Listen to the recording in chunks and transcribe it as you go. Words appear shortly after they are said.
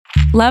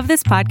Love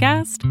this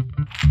podcast?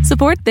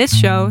 Support this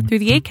show through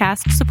the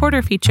Acast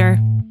supporter feature.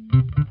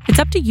 It's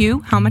up to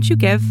you how much you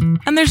give,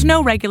 and there's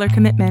no regular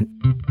commitment.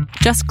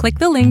 Just click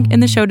the link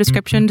in the show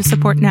description to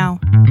support now.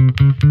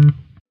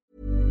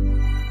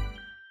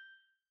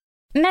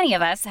 Many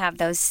of us have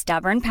those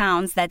stubborn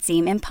pounds that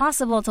seem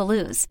impossible to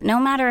lose, no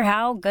matter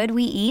how good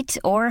we eat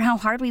or how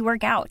hard we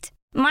work out.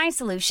 My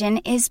solution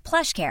is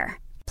PlushCare.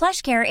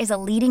 PlushCare is a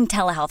leading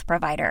telehealth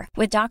provider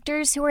with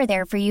doctors who are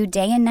there for you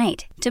day and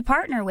night to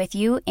partner with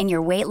you in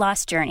your weight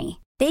loss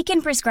journey. They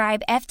can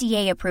prescribe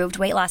FDA-approved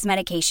weight loss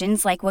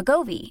medications like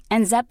Wegovy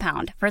and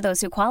Zepbound for those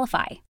who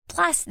qualify.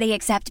 Plus, they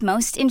accept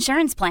most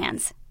insurance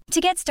plans.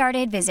 To get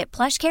started, visit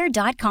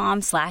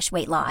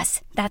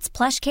plushcare.com/weightloss. That's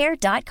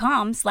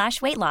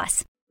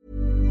plushcare.com/weightloss.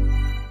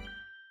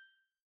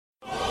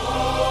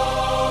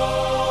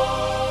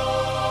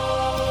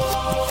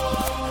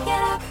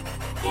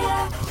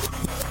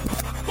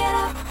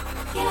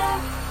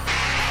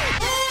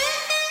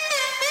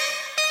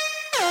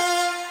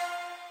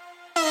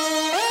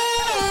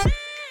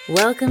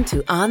 Welcome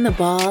to On the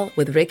Ball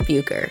with Rick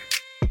Bucher.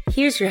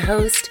 Here's your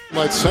host.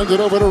 Let's send it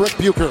over to Rick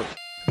Bucher.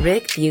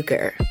 Rick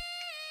Bucher.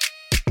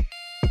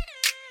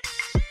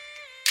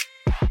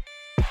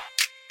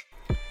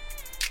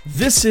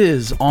 This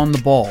is On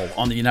the Ball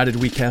on the United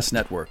WeCast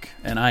Network,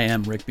 and I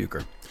am Rick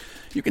Bucher.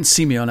 You can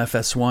see me on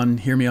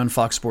FS1, hear me on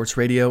Fox Sports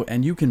Radio,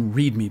 and you can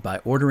read me by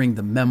ordering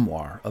the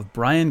memoir of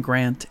Brian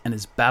Grant and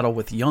his battle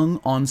with young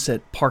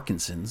onset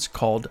Parkinson's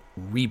called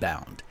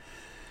Rebound.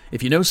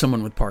 If you know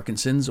someone with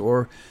Parkinson's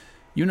or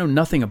you know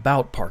nothing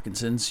about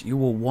Parkinson's, you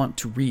will want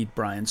to read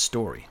Brian's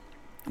story.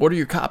 Order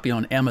your copy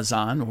on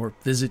Amazon or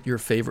visit your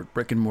favorite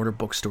brick-and-mortar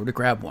bookstore to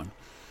grab one.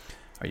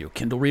 Are you a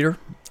Kindle reader,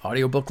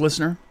 audiobook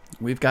listener?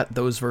 We've got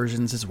those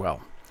versions as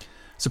well.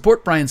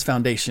 Support Brian's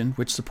Foundation,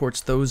 which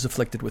supports those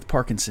afflicted with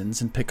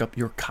Parkinson's, and pick up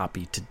your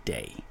copy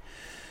today.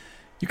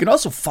 You can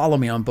also follow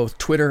me on both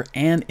Twitter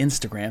and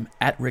Instagram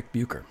at Rick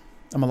Bucher.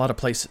 I'm a lot of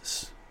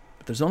places.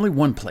 But there's only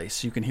one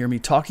place you can hear me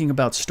talking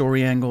about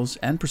story angles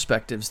and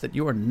perspectives that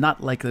you are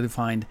not likely to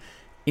find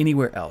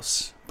anywhere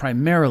else,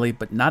 primarily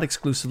but not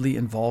exclusively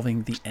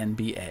involving the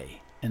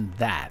NBA, and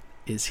that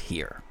is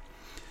here.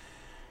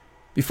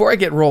 Before I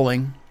get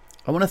rolling,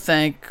 I want to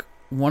thank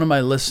one of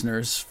my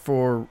listeners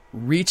for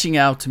reaching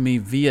out to me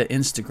via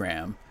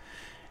Instagram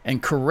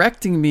and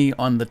correcting me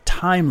on the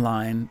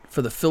timeline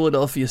for the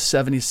Philadelphia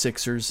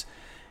 76ers,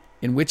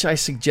 in which I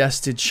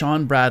suggested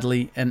Shawn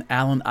Bradley and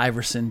Allen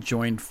Iverson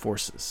joined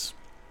forces.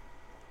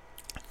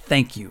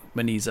 Thank you,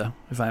 Maniza,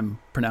 if I'm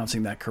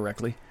pronouncing that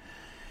correctly.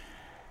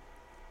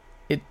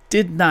 It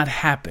did not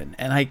happen,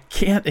 and I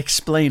can't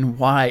explain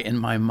why in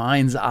my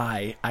mind's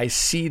eye I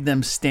see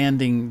them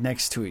standing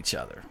next to each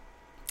other.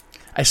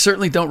 I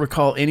certainly don't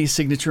recall any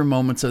signature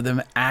moments of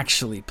them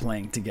actually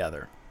playing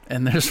together,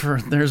 and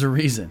there's a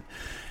reason.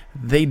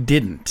 They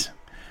didn't.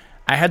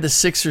 I had the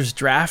Sixers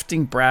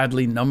drafting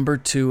Bradley number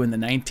 2 in the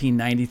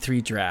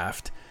 1993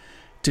 draft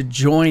to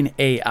join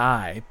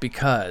AI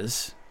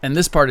because, and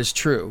this part is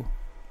true,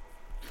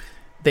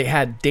 they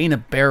had Dana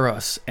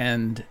Barros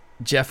and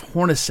Jeff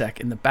Hornacek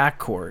in the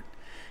backcourt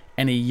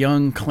and a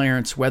young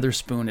Clarence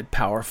Weatherspoon at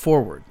power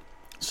forward,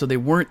 so they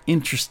weren't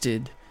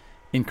interested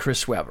in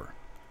Chris Webber.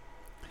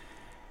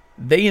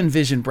 They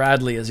envisioned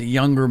Bradley as a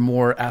younger,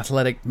 more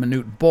athletic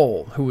Manute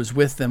Bol, who was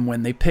with them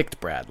when they picked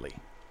Bradley.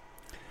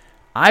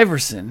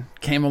 Iverson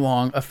came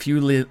along a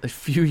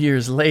few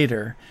years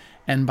later,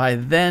 and by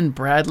then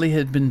Bradley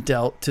had been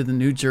dealt to the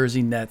New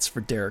Jersey Nets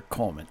for Derek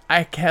Coleman.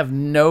 I have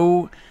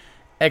no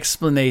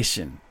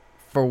explanation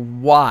for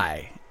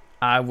why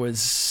I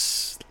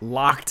was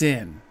locked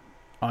in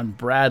on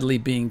Bradley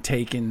being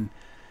taken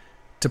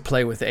to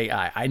play with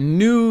AI. I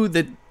knew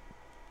that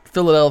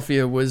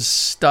Philadelphia was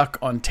stuck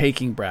on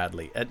taking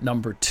Bradley at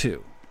number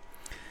 2.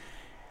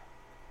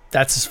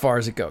 That's as far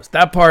as it goes.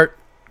 That part,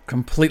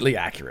 completely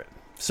accurate.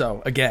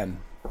 So, again,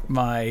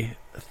 my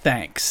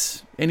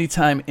thanks.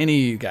 Anytime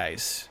any of you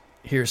guys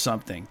hear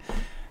something,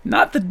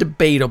 not the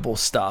debatable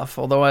stuff,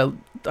 although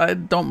I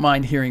don't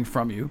mind hearing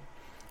from you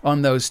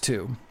on those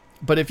two,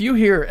 but if you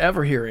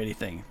ever hear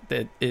anything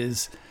that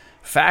is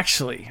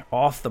factually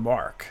off the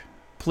mark,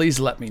 please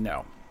let me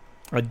know.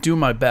 I do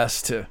my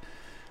best to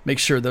make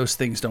sure those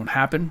things don't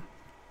happen,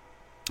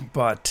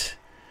 but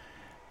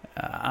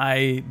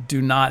I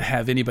do not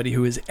have anybody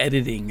who is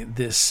editing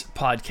this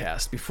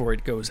podcast before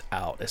it goes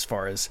out as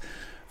far as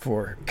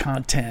for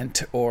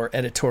content or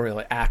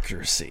editorial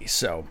accuracy.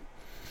 So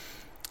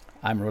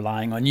I'm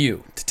relying on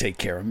you to take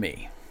care of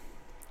me.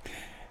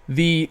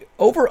 The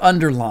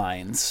over-under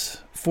lines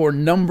for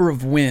number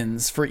of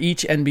wins for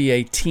each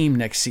NBA team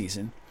next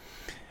season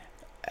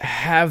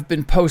have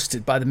been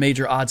posted by the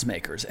major odds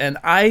makers, and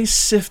I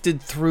sifted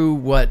through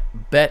what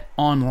Bet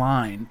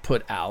Online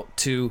put out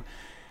to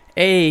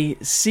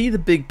see the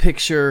big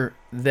picture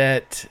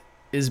that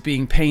is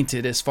being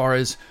painted as far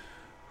as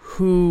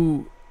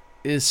who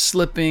is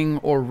slipping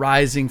or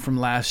rising from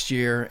last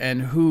year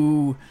and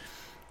who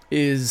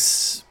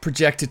is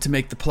projected to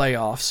make the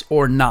playoffs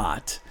or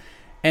not,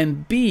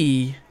 and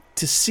B,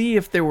 to see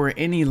if there were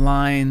any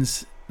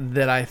lines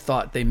that I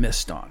thought they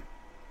missed on.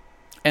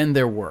 And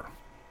there were.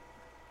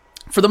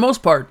 For the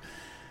most part,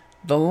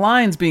 the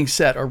lines being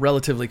set are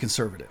relatively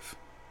conservative.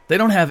 They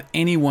don't have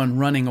anyone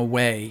running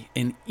away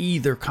in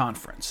either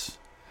conference.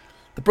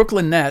 The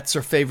Brooklyn Nets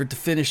are favored to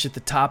finish at the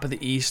top of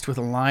the East with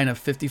a line of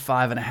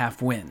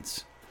 55.5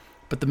 wins.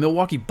 But the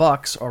Milwaukee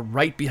Bucks are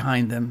right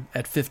behind them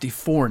at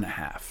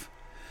 54.5.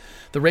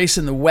 The race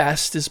in the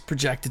West is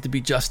projected to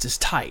be just as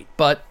tight,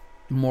 but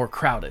more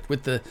crowded,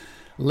 with the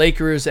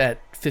Lakers at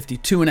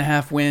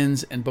 52.5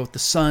 wins and both the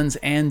Suns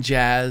and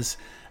Jazz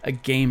a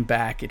game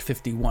back at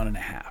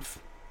 51.5.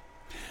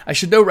 I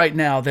should note right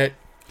now that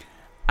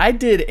I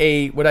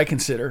did what I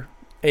consider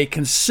a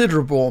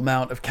considerable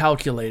amount of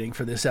calculating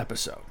for this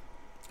episode.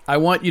 I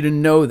want you to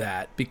know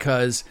that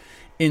because,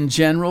 in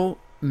general,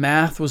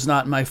 math was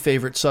not my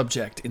favorite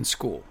subject in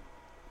school.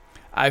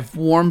 I've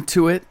warmed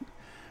to it,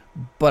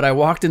 but I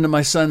walked into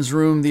my son's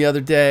room the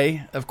other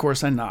day, of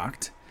course I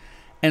knocked,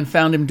 and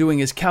found him doing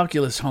his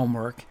calculus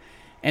homework,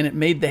 and it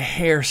made the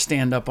hair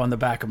stand up on the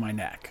back of my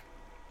neck.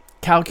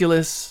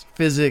 Calculus,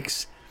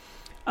 physics,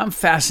 I'm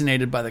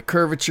fascinated by the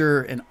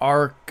curvature and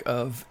arc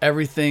of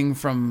everything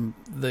from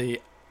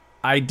the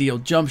ideal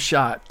jump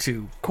shot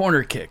to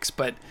corner kicks,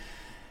 but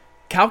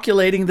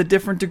calculating the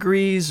different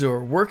degrees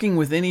or working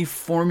with any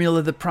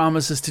formula that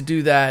promises to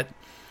do that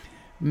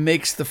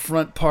makes the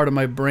front part of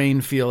my brain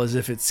feel as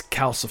if it's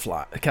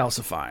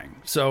calcifying.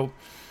 So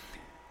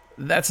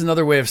that's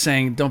another way of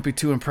saying don't be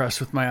too impressed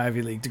with my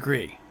Ivy League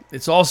degree.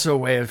 It's also a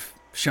way of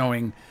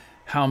showing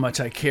how much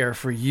I care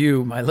for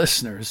you, my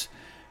listeners,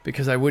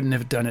 because I wouldn't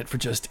have done it for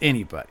just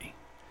anybody.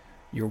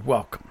 You're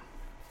welcome.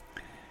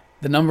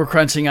 The number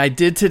crunching I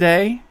did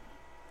today,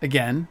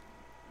 again,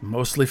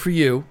 mostly for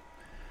you,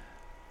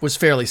 was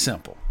fairly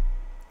simple.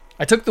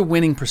 I took the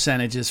winning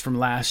percentages from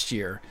last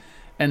year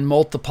and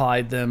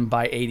multiplied them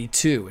by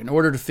 82 in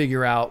order to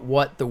figure out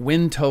what the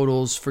win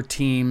totals for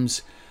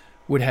teams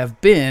would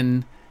have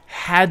been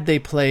had they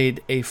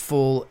played a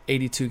full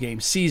 82-game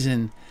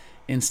season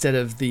instead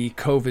of the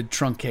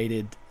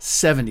COVID-truncated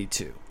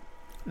 72.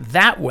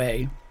 That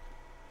way,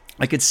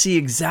 I could see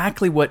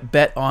exactly what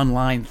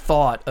BetOnline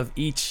thought of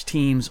each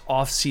team's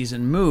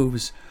off-season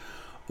moves,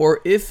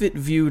 or if it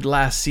viewed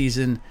last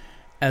season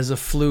as a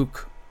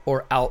fluke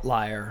or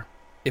outlier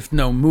if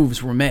no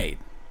moves were made.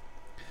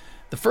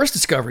 The first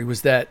discovery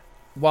was that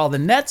while the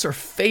Nets are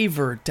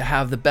favored to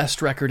have the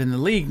best record in the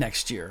league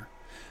next year,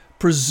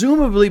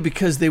 presumably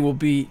because they will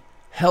be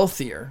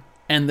healthier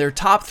and their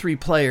top three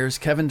players,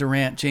 Kevin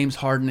Durant, James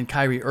Harden, and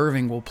Kyrie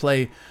Irving, will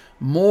play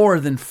more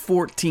than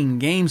 14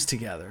 games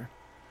together,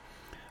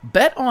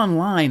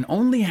 BetOnline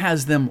only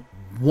has them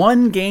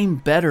one game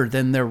better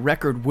than their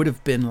record would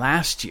have been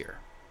last year,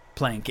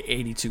 playing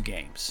 82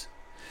 games.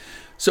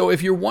 So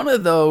if you're one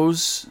of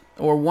those,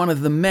 or one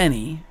of the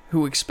many,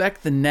 who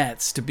expect the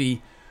Nets to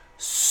be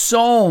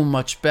so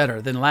much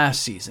better than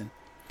last season,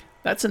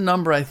 that's a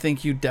number I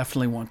think you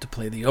definitely want to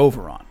play the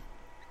over on.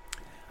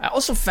 I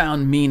also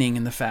found meaning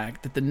in the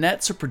fact that the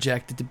Nets are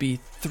projected to be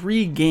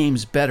 3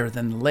 games better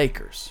than the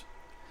Lakers.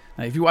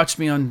 Now, if you've watched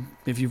me on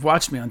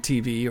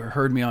TV or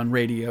heard me on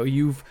radio,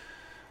 you've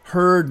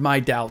heard my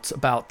doubts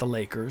about the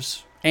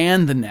Lakers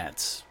and the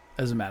Nets,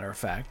 as a matter of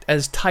fact,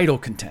 as title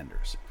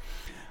contenders.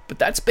 But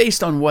that's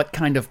based on what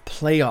kind of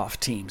playoff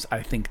teams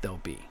I think they'll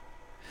be.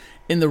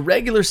 In the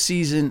regular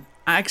season,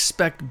 I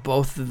expect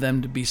both of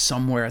them to be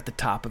somewhere at the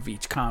top of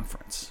each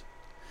conference.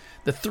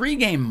 The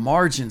 3-game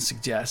margin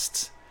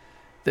suggests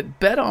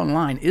that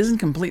BetOnline isn't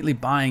completely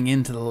buying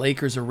into the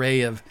Lakers'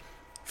 array of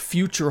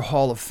future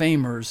Hall of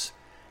Famers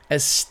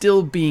as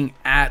still being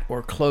at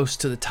or close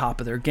to the top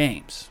of their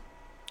games.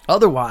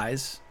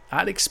 Otherwise,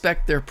 I'd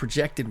expect their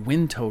projected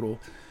win total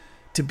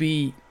to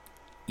be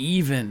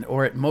even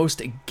or at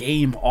most a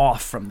game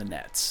off from the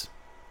Nets.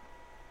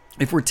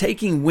 If we're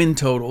taking win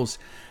totals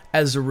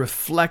as a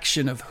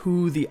reflection of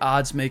who the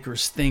odds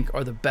makers think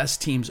are the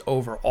best teams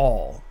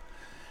overall,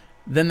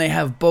 then they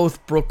have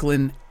both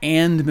Brooklyn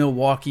and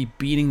Milwaukee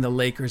beating the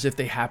Lakers if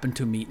they happen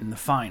to meet in the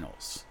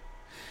finals.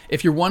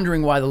 If you're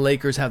wondering why the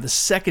Lakers have the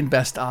second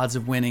best odds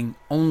of winning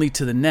only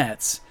to the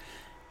Nets,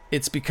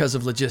 it's because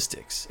of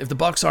logistics. If the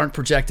Bucks aren't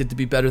projected to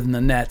be better than the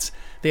Nets,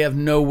 they have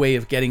no way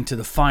of getting to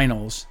the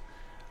finals,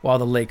 while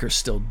the Lakers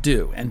still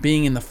do. And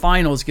being in the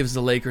finals gives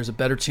the Lakers a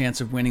better chance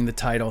of winning the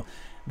title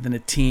than a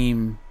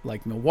team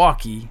like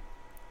Milwaukee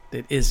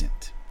that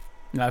isn't.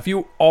 Now, if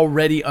you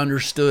already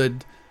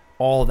understood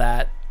all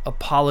that,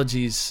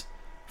 apologies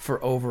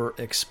for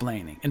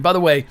over-explaining. And by the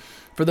way,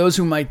 for those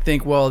who might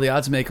think, well, the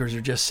odds makers are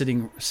just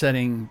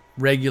setting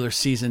regular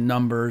season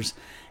numbers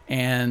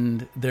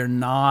and they're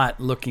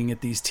not looking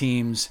at these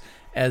teams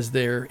as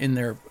they're in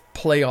their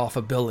playoff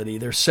ability.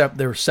 They're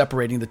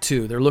separating the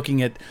two. They're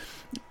looking at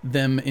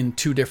them in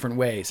two different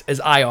ways, as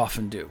I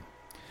often do.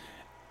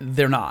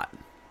 They're not,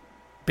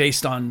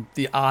 based on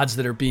the odds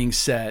that are being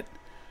set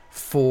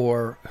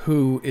for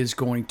who is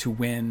going to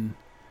win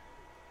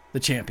the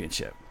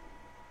championship,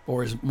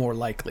 or is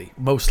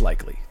most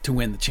likely to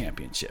win the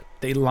championship.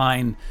 They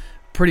line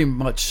pretty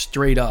much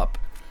straight up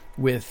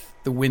with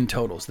the win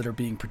totals that are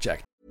being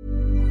projected.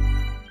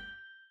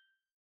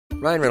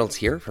 Ryan Reynolds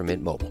here from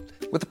Mint Mobile.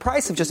 With the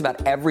price of just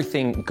about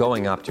everything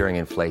going up during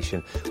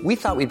inflation, we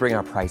thought we'd bring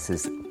our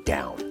prices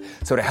down.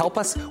 So to help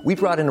us, we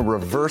brought in a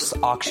reverse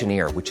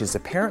auctioneer, which is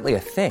apparently a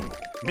thing.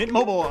 Mint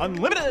Mobile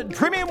Unlimited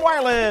Premium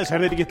Wireless. How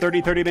to get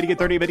 30, 30, bit to get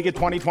 30, bit to get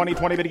 20, 20,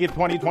 20, bit to get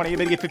 20, 20,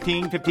 bit to get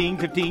 15, 15,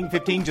 15,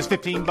 15, just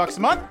 $15 a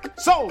month?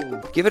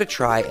 Sold! Give it a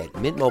try at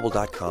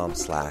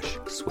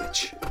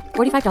mintmobile.com/switch.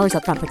 $45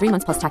 up front for 3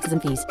 months plus taxes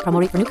and fees.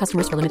 Promo rate for new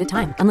customers for limited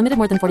time. Unlimited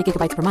more than 40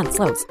 gigabytes per month.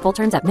 Slows full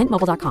terms at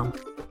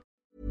mintmobile.com.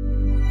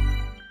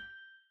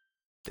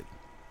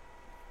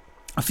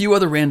 A few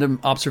other random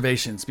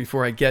observations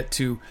before I get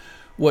to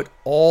what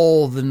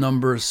all the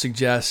numbers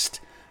suggest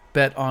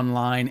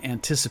BetOnline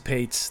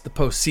anticipates the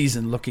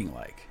postseason looking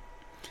like.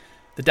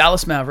 The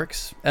Dallas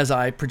Mavericks, as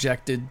I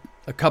projected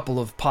a couple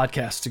of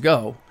podcasts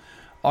ago,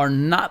 are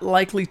not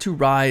likely to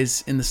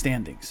rise in the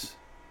standings.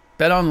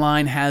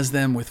 BetOnline has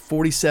them with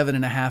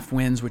 47.5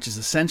 wins, which is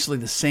essentially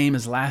the same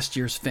as last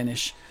year's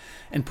finish,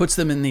 and puts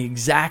them in the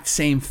exact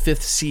same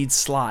 5th seed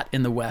slot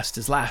in the West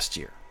as last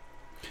year.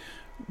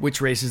 Which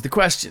raises the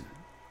question,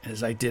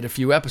 as I did a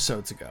few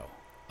episodes ago,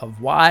 of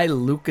why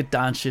Luka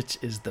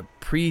Doncic is the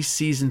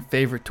preseason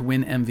favorite to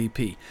win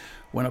MVP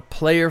when a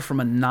player from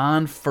a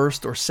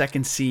non-first or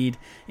second seed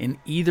in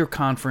either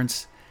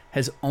conference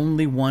has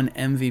only won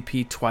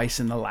MVP twice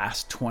in the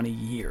last 20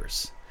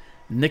 years.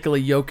 Nikola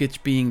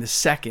Jokic being the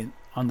second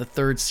on the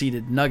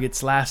third-seeded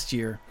Nuggets last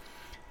year,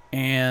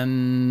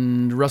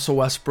 and Russell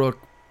Westbrook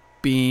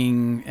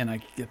being, and I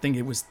think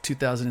it was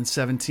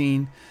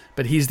 2017,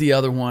 but he's the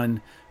other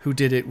one who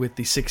did it with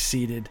the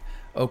 6th-seeded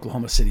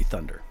Oklahoma City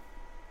Thunder.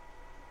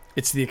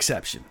 It's the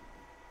exception,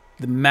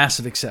 the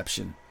massive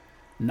exception,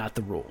 not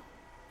the rule.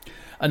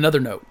 Another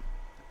note,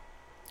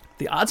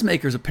 the odds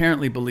makers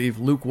apparently believe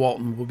Luke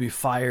Walton will be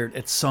fired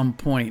at some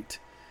point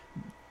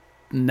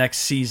next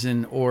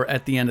season or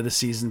at the end of the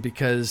season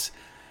because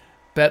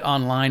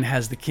BetOnline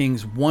has the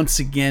Kings once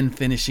again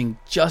finishing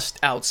just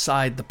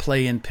outside the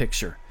play-in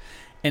picture.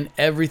 And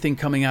everything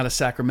coming out of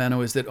Sacramento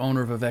is that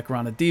owner Vivek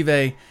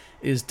Ranadive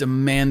is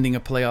demanding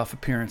a playoff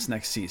appearance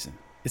next season.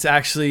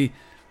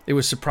 It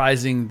was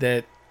surprising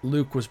that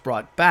Luke was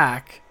brought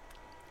back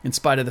in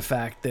spite of the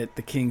fact that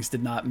the Kings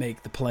did not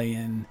make the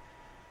play-in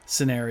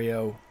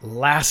scenario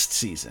last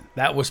season.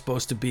 That was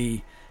supposed to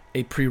be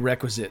a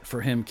prerequisite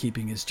for him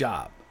keeping his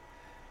job.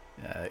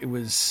 It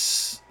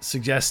was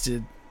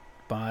suggested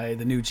by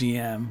the new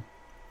GM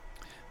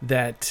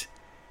that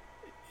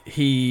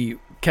he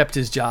kept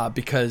his job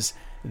because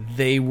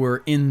they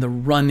were in the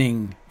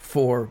running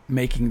for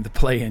making the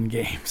play-in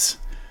games.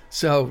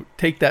 So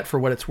take that for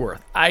what it's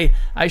worth. I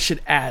should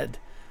add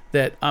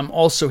that I'm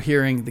also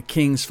hearing the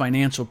Kings'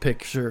 financial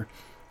picture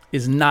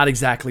is not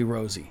exactly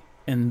rosy.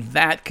 And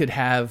that could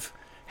have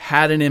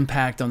had an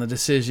impact on the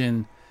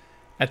decision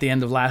at the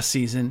end of last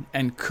season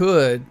and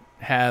could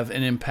have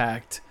an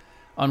impact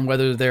on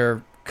whether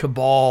their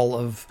cabal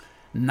of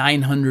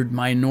 900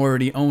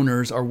 minority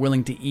owners are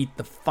willing to eat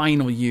the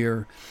final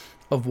year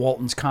of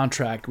Walton's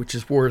contract, which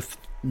is worth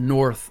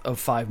north of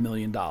 $5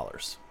 million.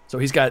 So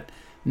he's got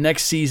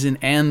next season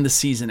and the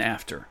season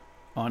after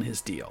on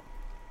his deal.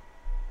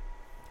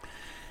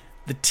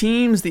 The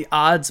teams the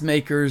odds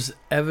makers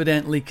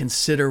evidently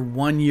consider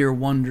one-year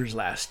wonders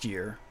last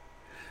year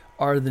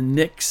are the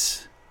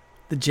Knicks,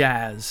 the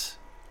Jazz,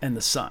 and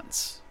the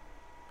Suns.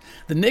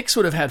 The Knicks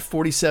would have had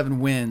 47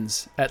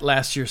 wins at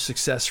last year's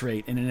success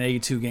rate in an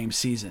 82-game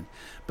season,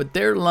 but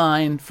their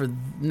line for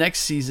next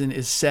season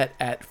is set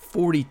at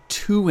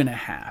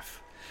 42.5,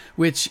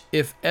 which,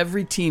 if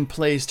every team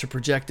plays to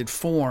projected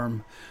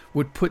form,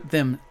 would put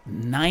them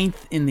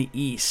 9th in the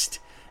East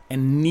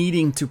and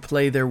needing to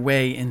play their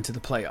way into the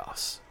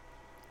playoffs.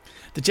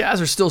 The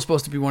Jazz are still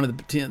supposed to be one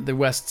of the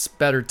West's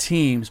better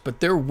teams,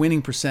 but their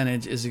winning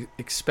percentage is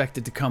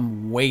expected to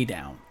come way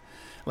down.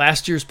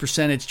 Last year's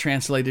percentage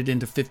translated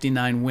into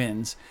 59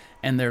 wins,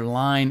 and their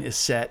line is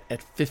set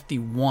at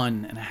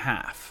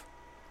 51.5.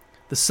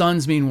 The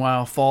Suns,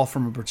 meanwhile, fall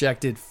from a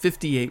projected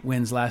 58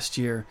 wins last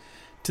year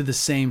to the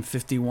same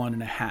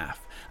 51.5.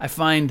 I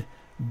find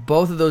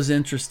both of those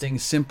interesting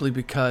simply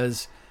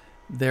because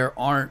there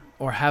aren't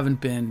or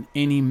haven't been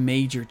any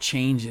major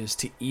changes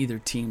to either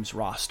team's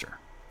roster.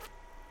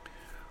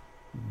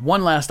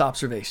 One last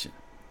observation.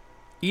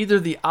 Either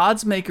the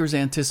odds makers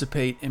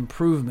anticipate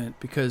improvement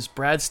because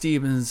Brad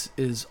Stevens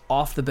is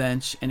off the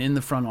bench and in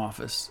the front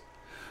office,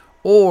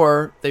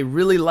 or they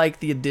really like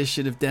the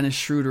addition of Dennis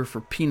Schroeder for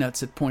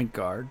peanuts at point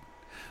guard,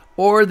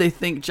 or they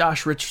think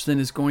Josh Richardson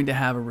is going to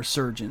have a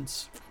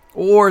resurgence,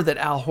 or that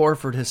Al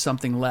Horford has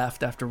something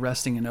left after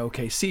resting in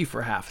OKC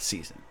for half a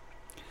season.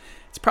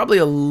 It's probably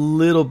a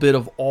little bit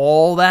of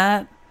all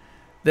that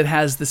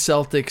has the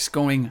Celtics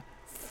going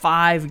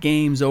 5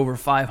 games over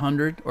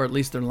 500, or at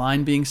least their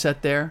line being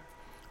set there,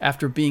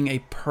 after being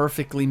a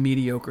perfectly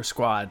mediocre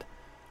squad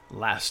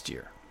last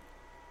year.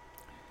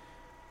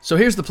 So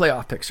here's the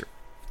playoff picture.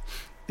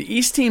 The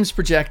East teams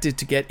projected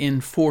to get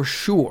in for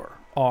sure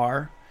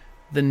are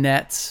the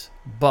Nets,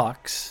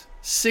 Bucks,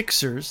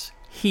 Sixers,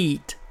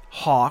 Heat,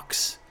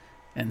 Hawks,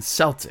 and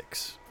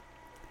Celtics.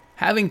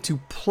 having to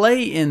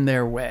play in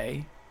their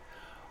way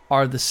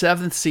are the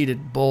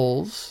 7th-seeded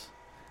Bulls,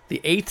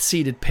 the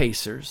 8th-seeded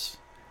Pacers,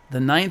 the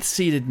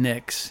 9th-seeded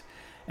Knicks,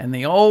 and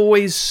the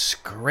always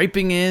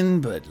scraping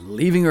in but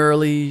leaving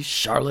early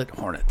Charlotte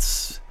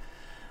Hornets.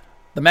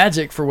 The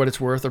Magic, for what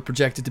it's worth, are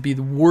projected to be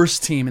the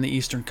worst team in the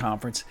Eastern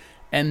Conference,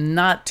 and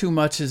not too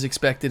much is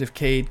expected of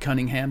Cade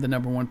Cunningham, the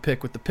number 1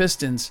 pick with the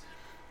Pistons,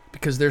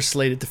 because they're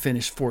slated to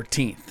finish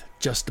 14th,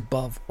 just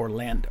above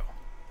Orlando.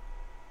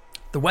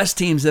 The West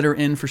teams that are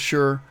in for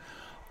sure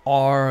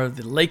are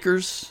the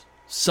Lakers,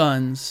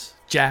 Suns,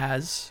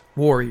 Jazz,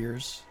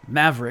 Warriors,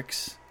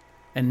 Mavericks,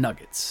 and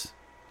Nuggets.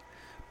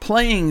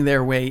 Playing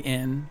their way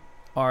in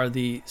are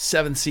the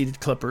 7th-seeded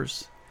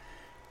Clippers,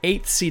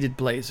 8th-seeded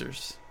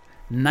Blazers,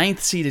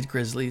 9th-seeded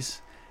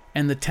Grizzlies,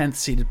 and the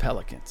 10th-seeded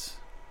Pelicans.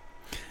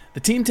 The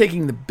team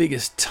taking the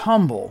biggest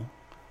tumble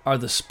are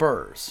the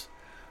Spurs,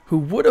 who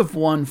would have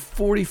won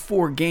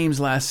 44 games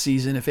last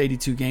season if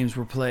 82 games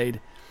were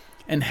played,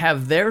 and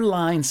have their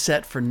line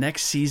set for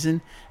next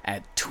season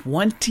at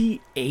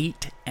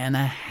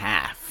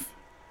 28.5.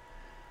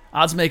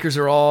 Odds makers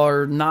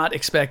are not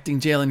expecting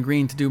Jalen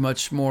Green to do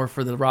much more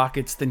for the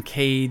Rockets than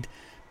Cade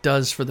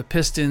does for the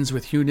Pistons,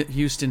 with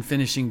Houston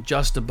finishing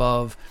just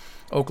above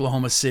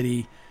Oklahoma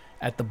City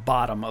at the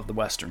bottom of the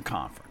Western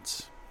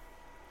Conference.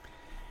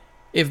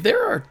 If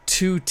there are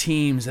 2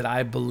 teams that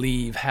I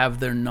believe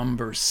have their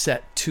numbers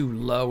set too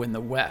low in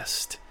the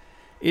West,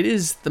 it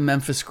is the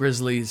Memphis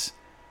Grizzlies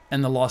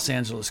and the Los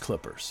Angeles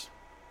Clippers.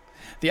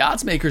 The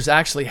odds makers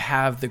actually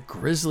have the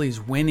Grizzlies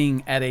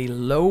winning at a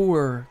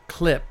lower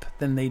clip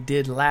than they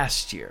did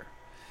last year,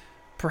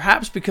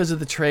 perhaps because of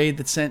the trade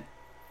that sent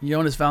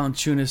Jonas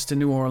Valanciunas to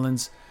New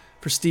Orleans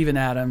for Steven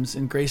Adams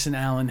and Grayson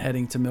Allen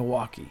heading to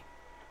Milwaukee.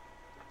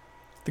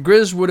 The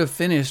Grizz would have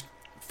finished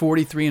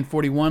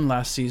 43-41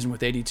 last season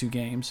with 82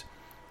 games,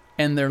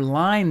 and their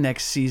line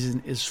next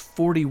season is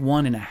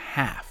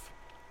 41.5.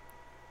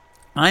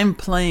 I'm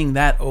playing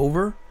that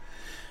over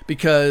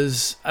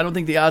because I don't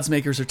think the odds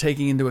makers are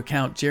taking into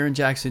account Jaren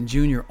Jackson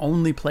Jr.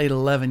 only played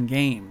 11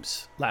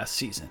 games last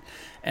season,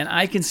 and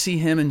I can see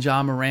him and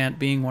Ja Morant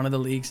being one of the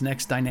league's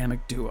next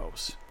dynamic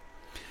duos.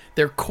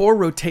 Their core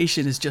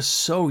rotation is just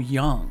so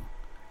young.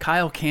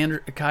 Kyle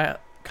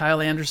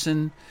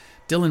Anderson,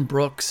 Dylan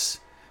Brooks,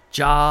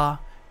 Ja,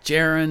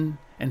 Jaren,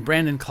 and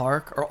Brandon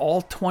Clark are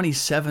all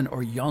 27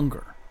 or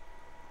younger.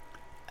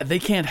 They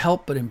can't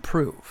help but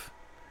improve.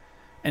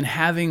 And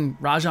having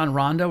Rajon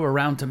Rondo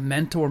around to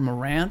mentor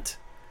Morant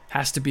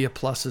has to be a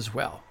plus as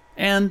well.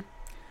 And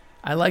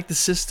I like the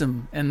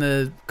system and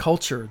the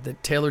culture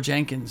that Taylor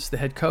Jenkins, the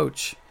head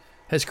coach,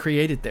 has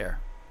created there.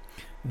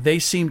 They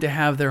seem to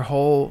have their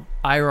whole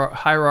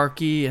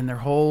hierarchy and their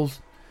whole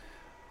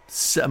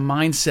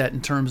mindset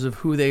in terms of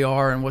who they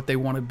are and what they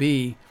want to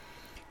be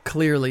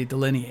clearly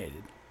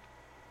delineated.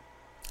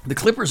 The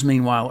Clippers,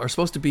 meanwhile, are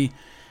supposed to be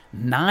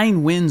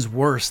 9 wins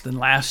worse than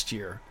last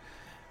year,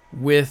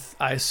 with,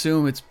 I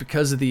assume it's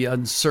because of the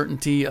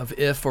uncertainty of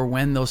if or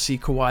when they'll see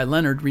Kawhi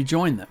Leonard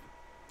rejoin them.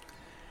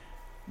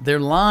 Their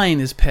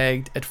line is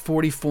pegged at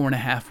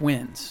 44.5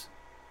 wins,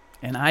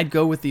 and I'd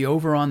go with the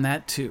over on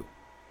that too.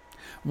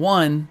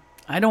 1,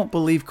 I don't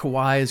believe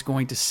Kawhi is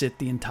going to sit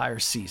the entire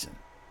season.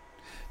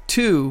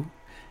 2,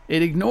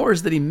 it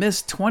ignores that he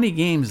missed 20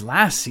 games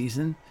last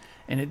season,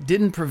 and it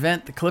didn't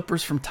prevent the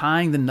Clippers from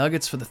tying the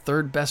Nuggets for the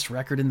 3rd best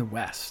record in the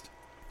West.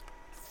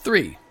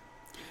 3,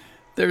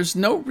 there's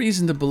no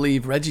reason to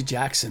believe Reggie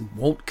Jackson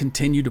won't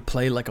continue to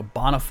play like a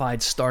bona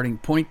fide starting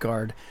point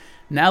guard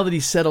now that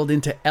he's settled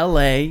into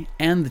LA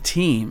and the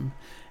team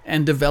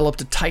and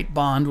developed a tight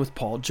bond with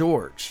Paul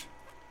George.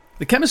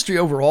 The chemistry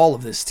overall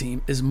of this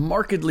team is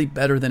markedly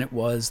better than it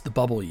was the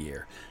bubble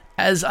year,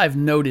 as I've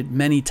noted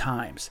many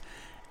times,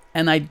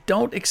 and I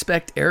don't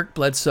expect Eric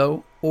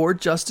Bledsoe or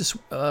Justice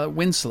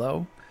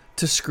Winslow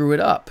to screw it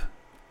up.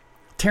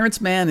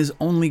 Terrence Mann is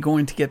only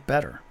going to get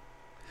better.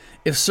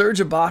 If Serge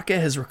Ibaka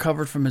has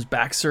recovered from his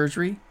back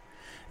surgery,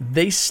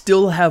 they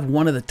still have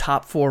one of the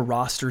top 4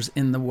 rosters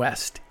in the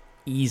West,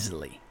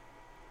 easily.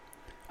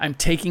 I'm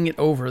taking it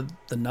over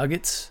the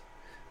Nuggets,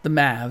 the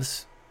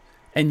Mavs,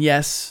 and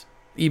yes,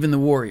 even the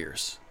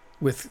Warriors,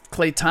 with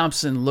Klay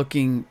Thompson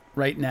looking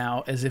right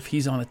now as if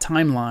he's on a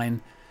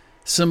timeline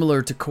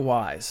similar to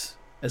Kawhi's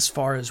as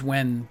far as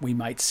when we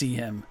might see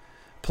him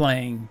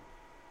playing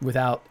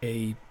without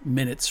a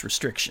minutes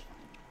restriction.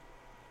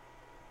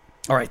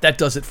 All right, that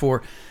does it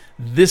for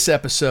this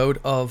episode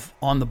of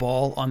On the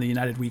Ball on the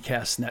United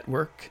WeCast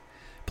Network.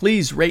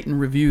 Please rate and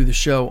review the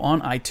show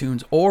on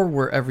iTunes or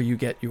wherever you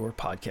get your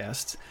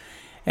podcasts.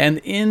 And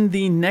in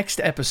the next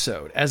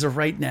episode, as of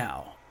right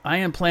now, I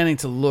am planning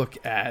to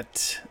look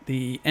at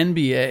the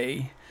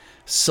NBA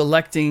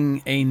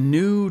selecting a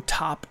new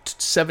top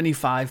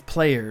 75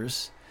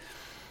 players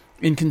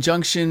in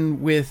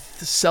conjunction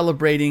with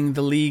celebrating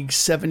the league's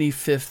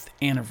 75th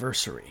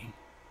anniversary.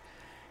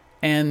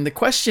 And the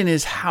question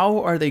is, how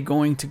are they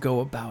going to go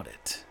about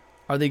it?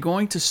 Are they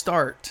going to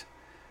start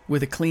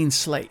with a clean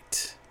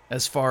slate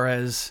as far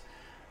as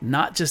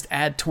not just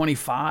add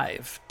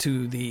 25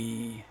 to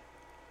the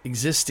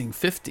existing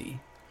 50,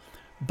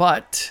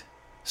 but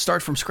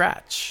start from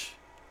scratch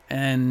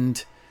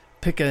and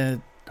pick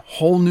a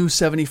whole new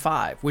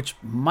 75, which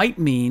might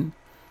mean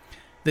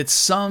that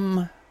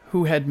some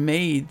who had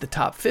made the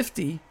top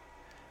 50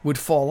 would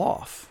fall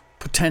off,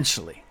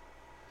 potentially.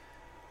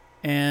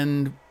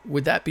 And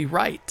would that be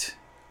right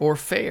or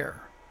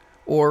fair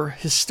or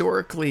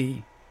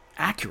historically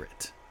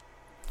accurate?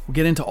 We'll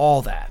get into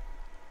all that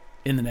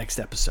in the next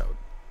episode.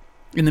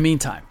 In the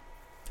meantime,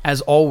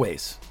 as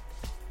always,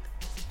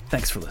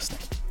 thanks for listening.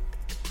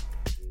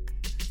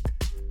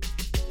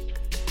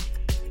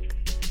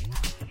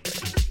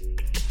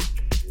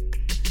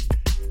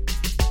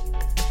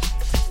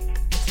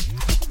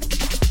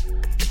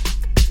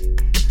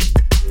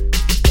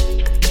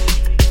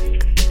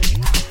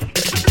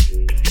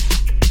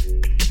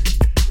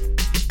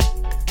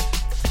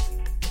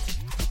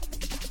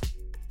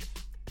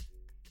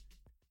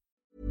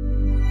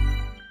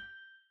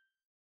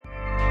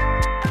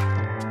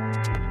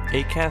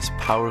 Acast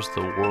powers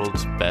the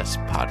world's best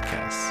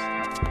podcasts.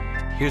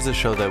 Here's a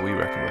show that we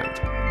recommend.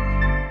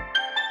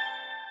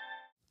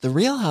 The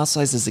Real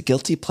Housewives is a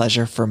guilty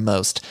pleasure for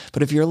most,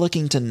 but if you're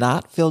looking to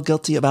not feel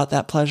guilty about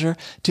that pleasure,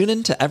 tune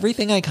in to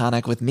Everything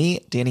Iconic with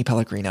me, Danny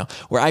Pellegrino,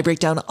 where I break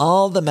down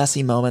all the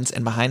messy moments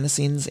and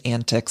behind-the-scenes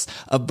antics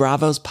of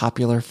Bravo's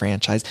popular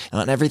franchise. And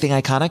on Everything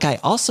Iconic,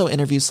 I also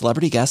interview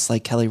celebrity guests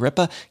like Kelly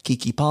Ripa,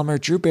 Keke Palmer,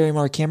 Drew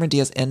Barrymore, Cameron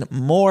Diaz, and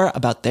more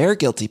about their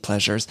guilty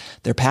pleasures,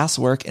 their past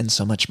work, and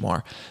so much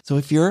more. So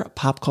if you're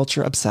pop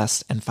culture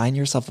obsessed and find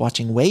yourself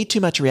watching way too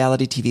much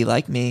reality TV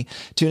like me,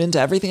 tune in to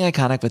Everything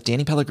Iconic with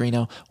Danny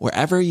Pellegrino,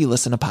 wherever you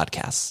listen to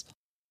podcasts.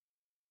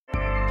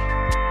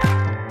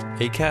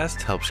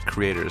 Acast helps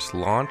creators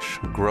launch,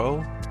 grow,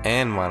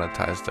 and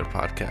monetize their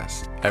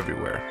podcasts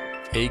everywhere.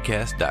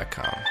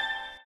 Acast.com.